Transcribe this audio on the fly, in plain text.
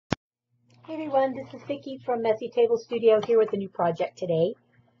Hey everyone, this is Vicki from Messy Table Studio here with a new project today.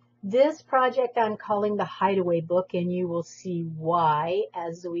 This project I'm calling the Hideaway book, and you will see why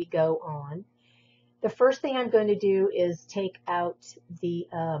as we go on. The first thing I'm going to do is take out the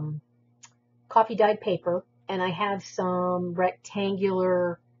coffee dyed paper, and I have some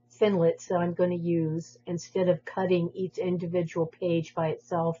rectangular thinlits that I'm going to use instead of cutting each individual page by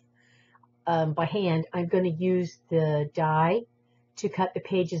itself by hand. I'm going to use the die to cut the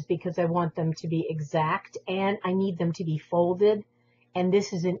pages because I want them to be exact and I need them to be folded, and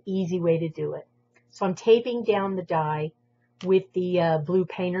this is an easy way to do it. So I'm taping down the die with the blue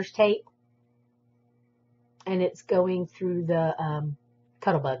painter's tape, and it's going through the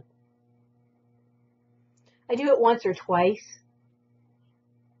Cuttlebug. I do it once or twice.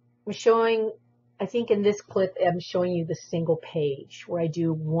 I'm showing, I think in this clip I'm showing you the single page where I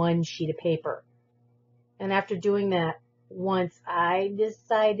do one sheet of paper, and after doing that once, I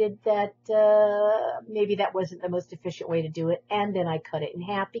decided that maybe that wasn't the most efficient way to do it, and then I cut it in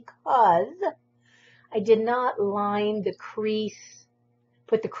half because I did not line the crease,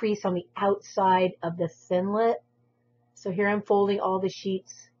 put the crease on the outside of the thinlet. So here I'm folding all the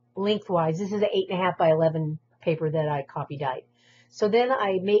sheets lengthwise. This is an 8.5 by 11 paper that I copy dyed. So then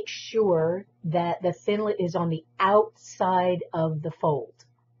I make sure that the thinlet is on the outside of the fold.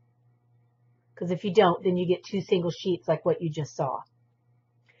 Because if you don't, then you get two single sheets like what you just saw.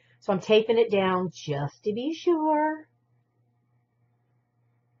 So I'm taping it down just to be sure.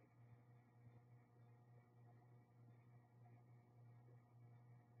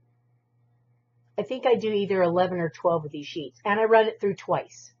 I think I do either 11 or 12 of these sheets, and I run it through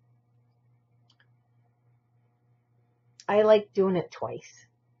twice. I like doing it twice.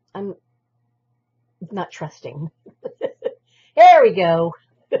 I'm not trusting. There we go.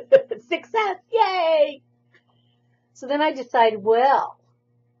 Success, yay! So then I decided, well,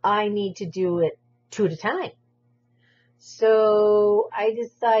 I need to do it 2 at a time. So I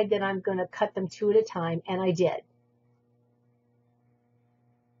decided that I'm going to cut them 2 at a time, and I did.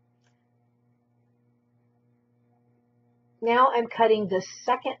 Now I'm cutting the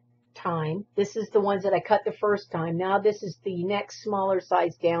second time. This is the ones that I cut the first time. Now this is the next smaller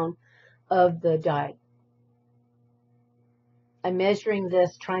size down of the die. I'm measuring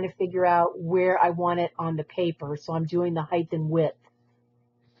this, trying to figure out where I want it on the paper. So I'm doing the height and width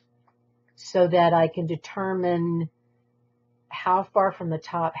so that I can determine how far from the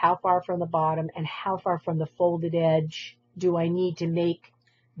top, how far from the bottom, and how far from the folded edge do I need to make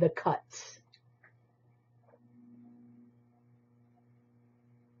the cuts.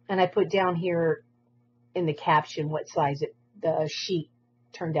 And I put down here in the caption what size the sheet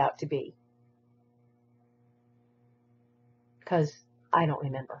turned out to be, because I don't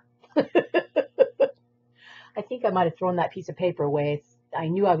remember. I think I might have thrown that piece of paper away. I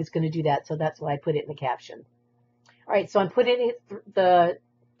knew I was going to do that, so that's why I put it in the caption. All right, so I'm putting the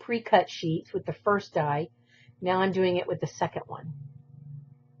pre-cut sheets with the first die. Now I'm doing it with the second one.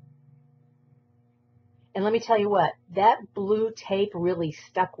 And let me tell you what, that blue tape really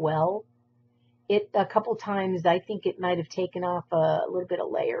stuck well. A couple times, I think it might have taken off a little bit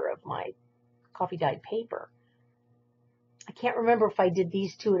of layer of my coffee dyed paper. I can't remember if I did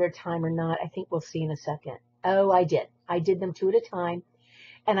these 2 at a time or not. I think we'll see in a second. Oh, I did. I did them 2 at a time.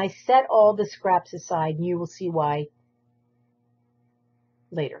 And I set all the scraps aside, and you will see why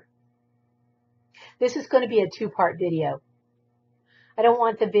later. This is going to be a 2-part video. I don't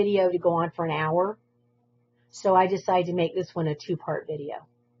want the video to go on for an hour, so I decided to make this one a 2-part video.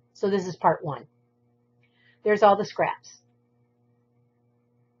 So this is part 1. There's all the scraps.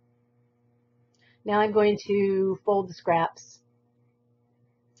 Now I'm going to fold the scraps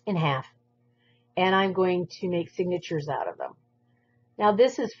in half, and I'm going to make signatures out of them. Now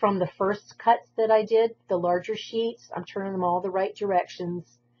this is from the first cuts that I did, the larger sheets. I'm turning them all the right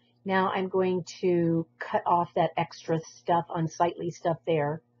directions. Now I'm going to cut off that extra stuff, unsightly stuff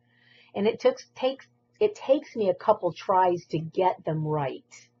there. And it takes me a couple tries to get them right.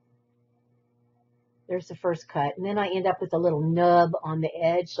 There's the first cut, and then I end up with a little nub on the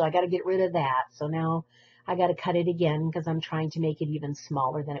edge, so I got to get rid of that. So now I got to cut it again because I'm trying to make it even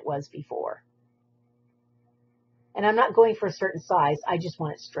smaller than it was before. And I'm not going for a certain size, I just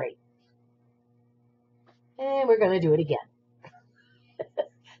want it straight. And we're going to do it again.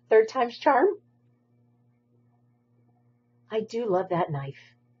 3rd time's charm. I do love that knife.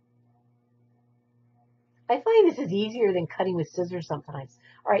 I find this is easier than cutting with scissors sometimes.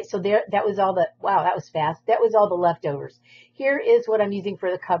 All right, so that was all wow, that was fast. That was all the leftovers. Here is what I'm using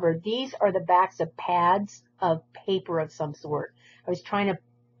for the cover. These are the backs of pads of paper of some sort. I was trying to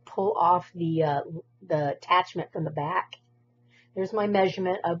pull off the attachment from the back. There's my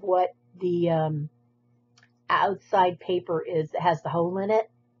measurement of what the outside paper has the hole in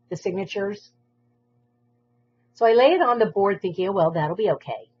it, the signatures. So I lay it on the board thinking, oh, well, that'll be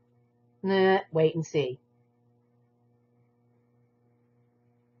okay. Nah, wait and see.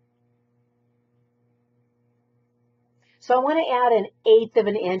 So I want to add 1/8 of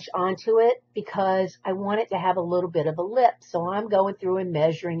an inch onto it because I want it to have a little bit of a lip. So I'm going through and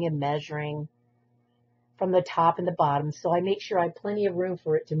measuring from the top and the bottom. So I make sure I have plenty of room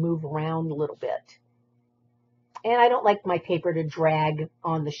for it to move around a little bit. And I don't like my paper to drag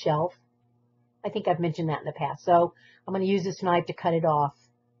on the shelf. I think I've mentioned that in the past. So I'm going to use this knife to cut it off.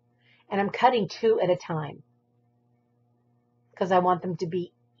 And I'm cutting 2 at a time because I want them to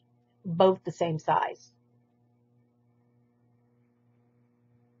be both the same size.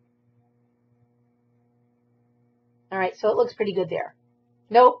 All right, so it looks pretty good there.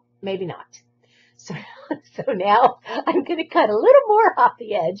 Nope, maybe not. So now I'm going to cut a little more off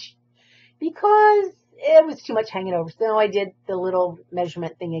the edge because it was too much hanging over. So now I did the little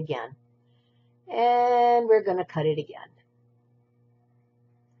measurement thing again. And we're going to cut it again.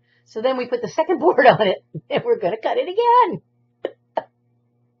 So then we put the second board on it, and we're going to cut it again.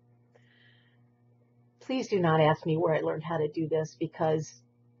 Please do not ask me where I learned how to do this because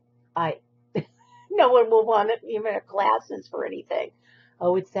no one will want it, even classes for anything.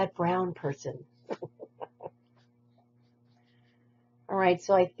 Oh, it's that brown person. All right,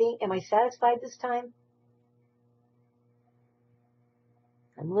 so I think, am I satisfied this time?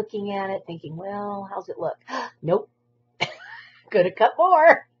 I'm looking at it thinking, well, how's it look? Nope. Gonna cut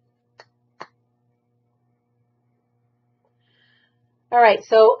more. All right,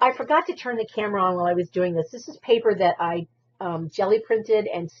 so I forgot to turn the camera on while I was doing this. This is paper that I jelly printed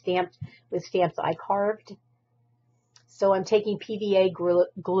and stamped with stamps I carved. So I'm taking PVA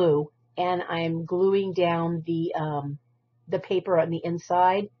glue and I'm gluing down the paper on the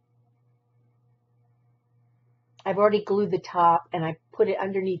inside. I've already glued the top and I put it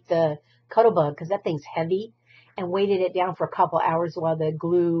underneath the Cuttlebug because that thing's heavy and weighted it down for a couple hours while the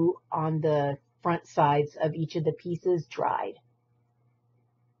glue on the front sides of each of the pieces dried.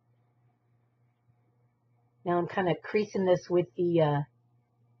 Now I'm kind of creasing this with the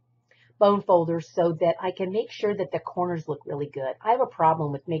bone folder so that I can make sure that the corners look really good. I have a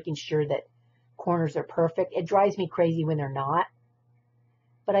problem with making sure that corners are perfect. It drives me crazy when they're not,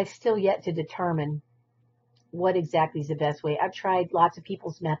 but I've still yet to determine what exactly is the best way. I've tried lots of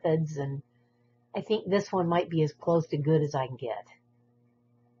people's methods, and I think this one might be as close to good as I can get.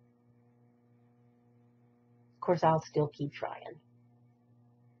 Of course, I'll still keep trying.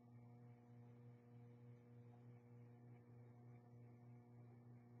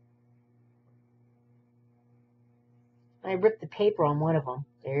 I ripped the paper on one of them.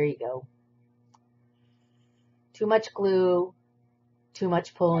 There you go. Too much glue, too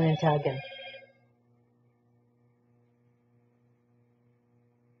much pulling and tugging.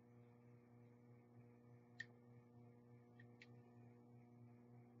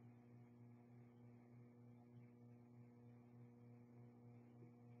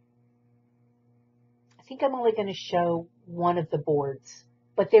 I think I'm only going to show one of the boards,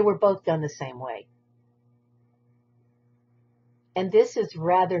 but they were both done the same way. And this is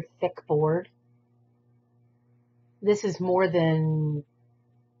rather thick board. This is more than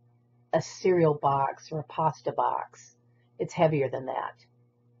a cereal box or a pasta box. It's heavier than that.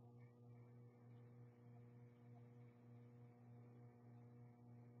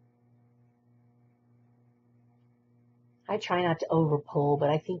 I try not to over pull, but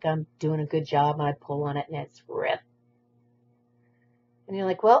I think I'm doing a good job and I pull on it and it's ripped. And you're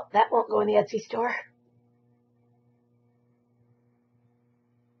like, well, that won't go in the Etsy store.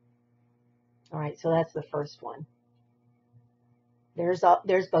 All right, so that's the first one. There's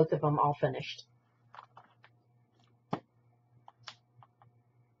both of them all finished.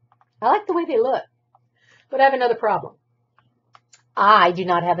 I like the way they look, but I have another problem. I do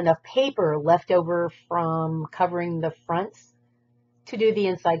not have enough paper left over from covering the fronts to do the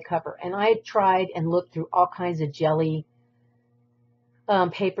inside cover. And I tried and looked through all kinds of jelly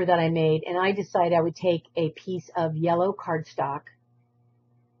paper that I made, and I decided I would take a piece of yellow cardstock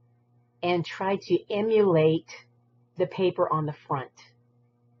and try to emulate the paper on the front.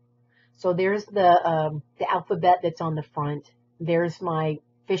 So there's the alphabet that's on the front. There's my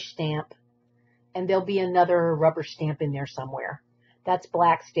fish stamp, and there'll be another rubber stamp in there somewhere. That's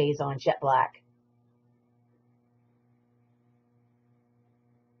black stays on, jet black.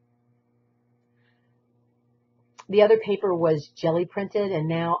 The other paper was jelly printed, and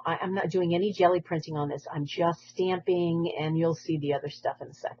now I'm not doing any jelly printing on this. I'm just stamping, and you'll see the other stuff in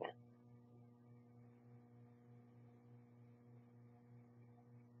a second.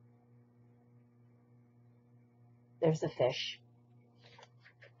 There's a fish.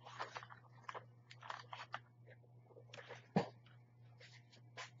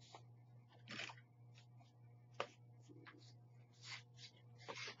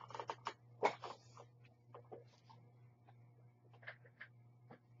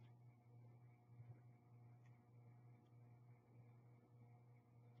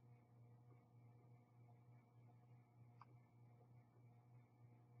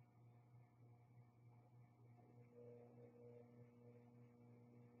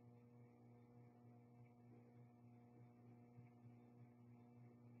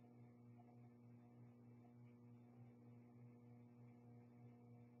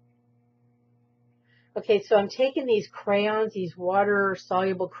 Okay, so I'm taking these crayons, these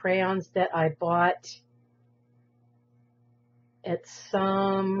water-soluble crayons that I bought at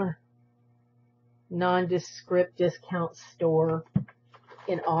some nondescript discount store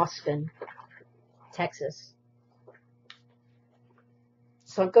in Austin, Texas.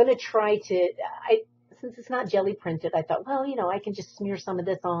 So I'm going to try to, since it's not jelly printed, I thought, well, you know, I can just smear some of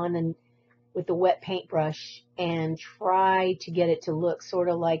this on and with the wet paintbrush and try to get it to look sort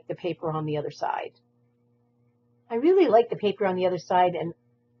of like the paper on the other side. I really like the paper on the other side, and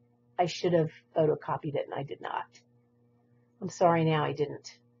I should have photocopied it, and I did not. I'm sorry now I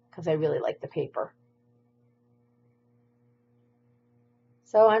didn't, because I really like the paper.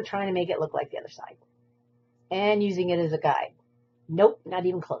 So I'm trying to make it look like the other side and using it as a guide. Nope, not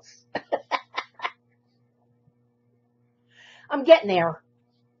even close. I'm getting there.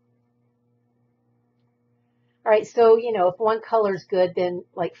 All right, so, you know, if one color's good, then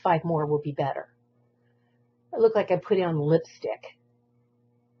like 5 more will be better. It looked like I put on lipstick.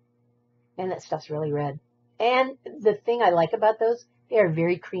 And that stuff's really red. And the thing I like about those, they are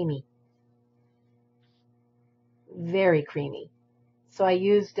very creamy. Very creamy. So I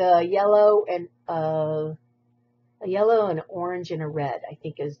used a yellow and an orange and a red, I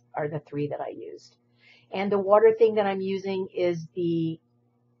think are the 3 that I used. And the water thing that I'm using is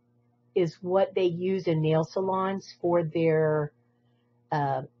what they use in nail salons for their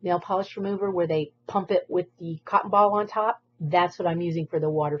nail polish remover, where they pump it with the cotton ball on top. That's what I'm using for the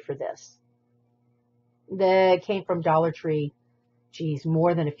water for this. That came from Dollar Tree, geez,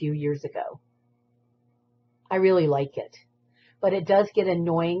 more than a few years ago. I really like it. But it does get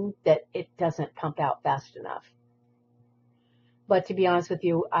annoying that it doesn't pump out fast enough. But to be honest with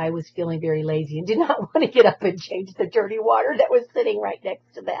you, I was feeling very lazy and did not want to get up and change the dirty water that was sitting right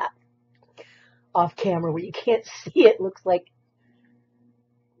next to that. Off camera where you can't see it, looks like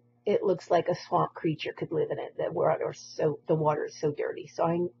a swamp creature could live in it. The water is so dirty. So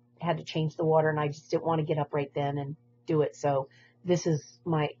I had to change the water, and I just didn't want to get up right then and do it. So this is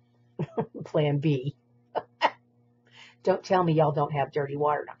my plan B. Don't tell me y'all don't have dirty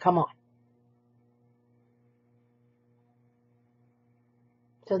water. Now, come on.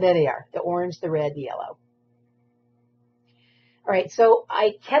 So there they are, the orange, the red, the yellow. All right, so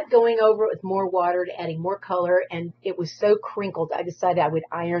I kept going over it with more water to adding more color, and it was so crinkled, I decided I would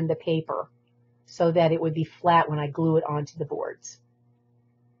iron the paper so that it would be flat when I glue it onto the boards.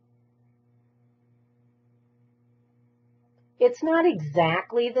 It's not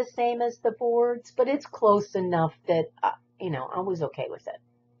exactly the same as the boards, but it's close enough that, you know, I was okay with it.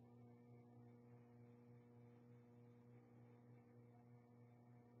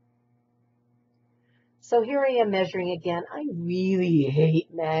 So here I am measuring again. I really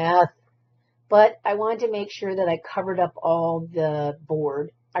hate math, but I wanted to make sure that I covered up all the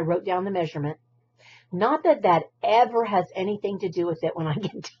board. I wrote down the measurement. Not that that ever has anything to do with it when I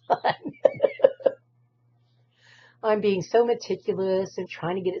get done. I'm being so meticulous and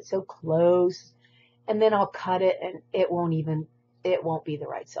trying to get it so close, and then I'll cut it and it won't be the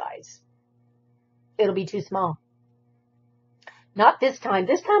right size. It'll be too small. Not this time.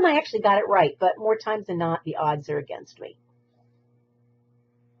 This time I actually got it right, but more times than not, the odds are against me.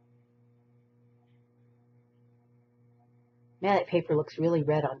 Man, that paper looks really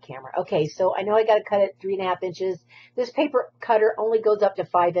red on camera. Okay, so I know I got to cut it 3.5 inches. This paper cutter only goes up to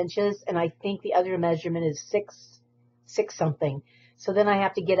 5 inches, and I think the other measurement is 6 something. So then I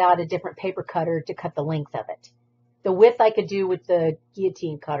have to get out a different paper cutter to cut the length of it. The width I could do with the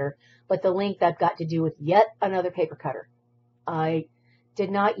guillotine cutter, but the length I've got to do with yet another paper cutter. I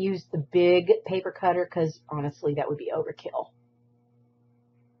did not use the big paper cutter because, honestly, that would be overkill.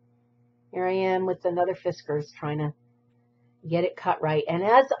 Here I am with another Fiskars trying to get it cut right. And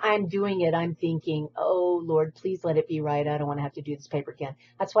as I'm doing it, I'm thinking, oh, Lord, please let it be right. I don't want to have to do this paper again.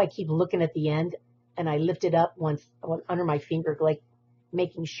 That's why I keep looking at the end, and I lift it up once under my finger, like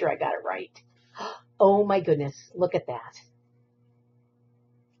making sure I got it right. Oh, my goodness. Look at that.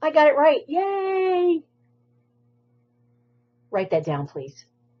 I got it right. Yay! Write that down, please.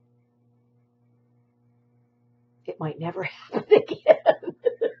 It might never happen again.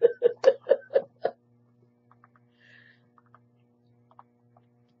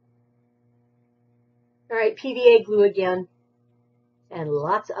 All right, PVA glue again. And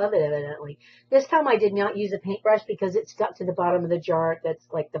lots of it, evidently. This time I did not use a paintbrush because it stuck to the bottom of the jar. That's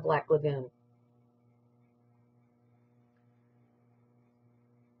like the Black Lagoon.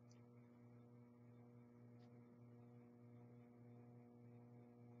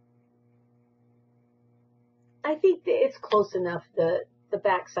 I think that it's close enough. The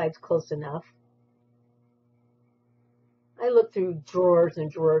back side's close enough. I looked through drawers and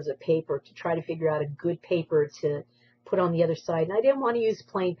drawers of paper to try to figure out a good paper to put on the other side. And I didn't want to use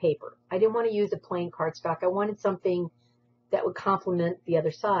plain paper. I didn't want to use a plain cardstock. I wanted something that would complement the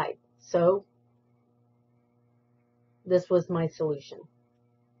other side. So this was my solution.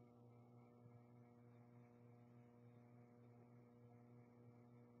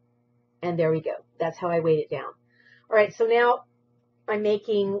 And there we go. That's how I weighed it down. All right, so now I'm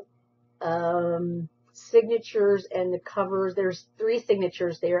making signatures and the covers. There's 3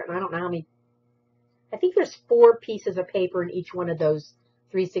 signatures there, and I don't know how many. I think there's 4 pieces of paper in each one of those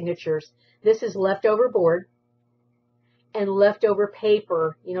 3 signatures. This is leftover board and leftover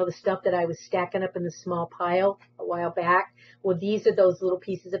paper, you know, the stuff that I was stacking up in the small pile a while back. Well, these are those little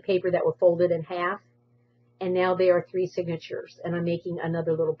pieces of paper that were folded in half, and now they are 3 signatures, and I'm making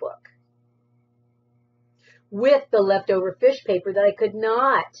another little book with the leftover fish paper that I could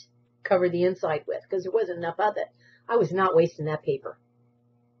not cover the inside with because there wasn't enough of it. I was not wasting that paper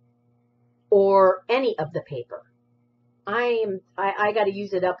or any of the paper. I got to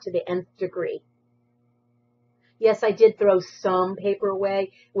use it up to the nth degree. Yes, I did throw some paper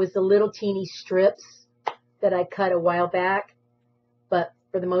away. It was the little teeny strips that I cut a while back, but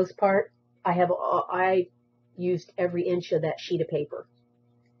for the most part, I used every inch of that sheet of paper.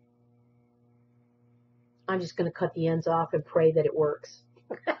 I'm just going to cut the ends off and pray that it works.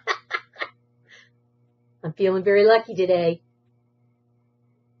 I'm feeling very lucky today.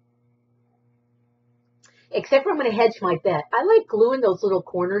 Except for I'm going to hedge my bet. I like gluing those little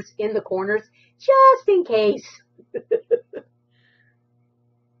corners in the corners just in case.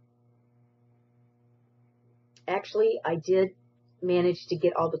 Actually, I did manage to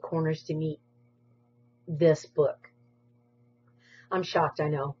get all the corners to meet this book. I'm shocked, I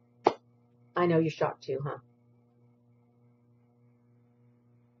know. I know you're shocked too, huh?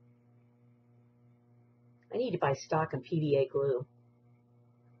 I need to buy stock in PVA glue.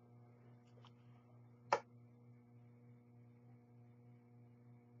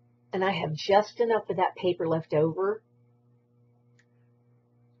 And I have just enough of that paper left over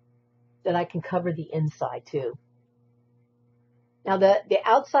that I can cover the inside too. Now the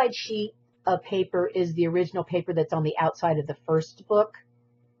outside sheet of paper is the original paper that's on the outside of the first book.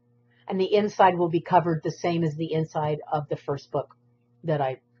 And the inside will be covered the same as the inside of the first book that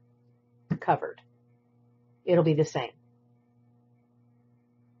I covered. It'll be the same.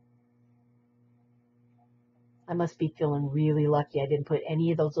 I must be feeling really lucky I didn't put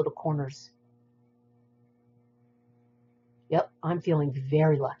any of those little corners. Yep, I'm feeling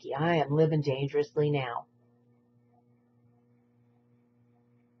very lucky. I am living dangerously now.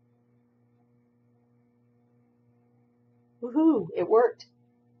 Woohoo, it worked.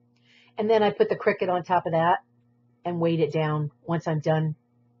 And then I put the Cricut on top of that and weighed it down once I'm done.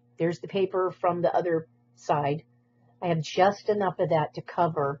 There's the paper from the other side. I have just enough of that to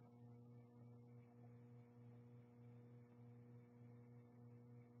cover.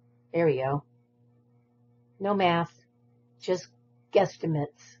 There we go. No math, just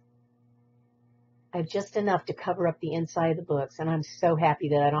guesstimates. I have just enough to cover up the inside of the books, and I'm so happy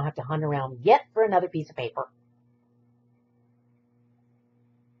that I don't have to hunt around yet for another piece of paper.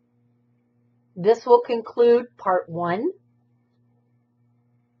 This will conclude part 1.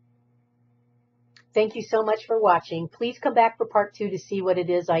 Thank you so much for watching. Please come back for part 2 to see what it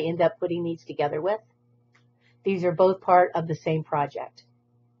is I end up putting these together with. These are both part of the same project.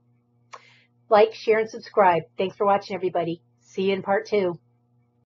 Like, share, and subscribe. Thanks for watching, everybody. See you in part 2.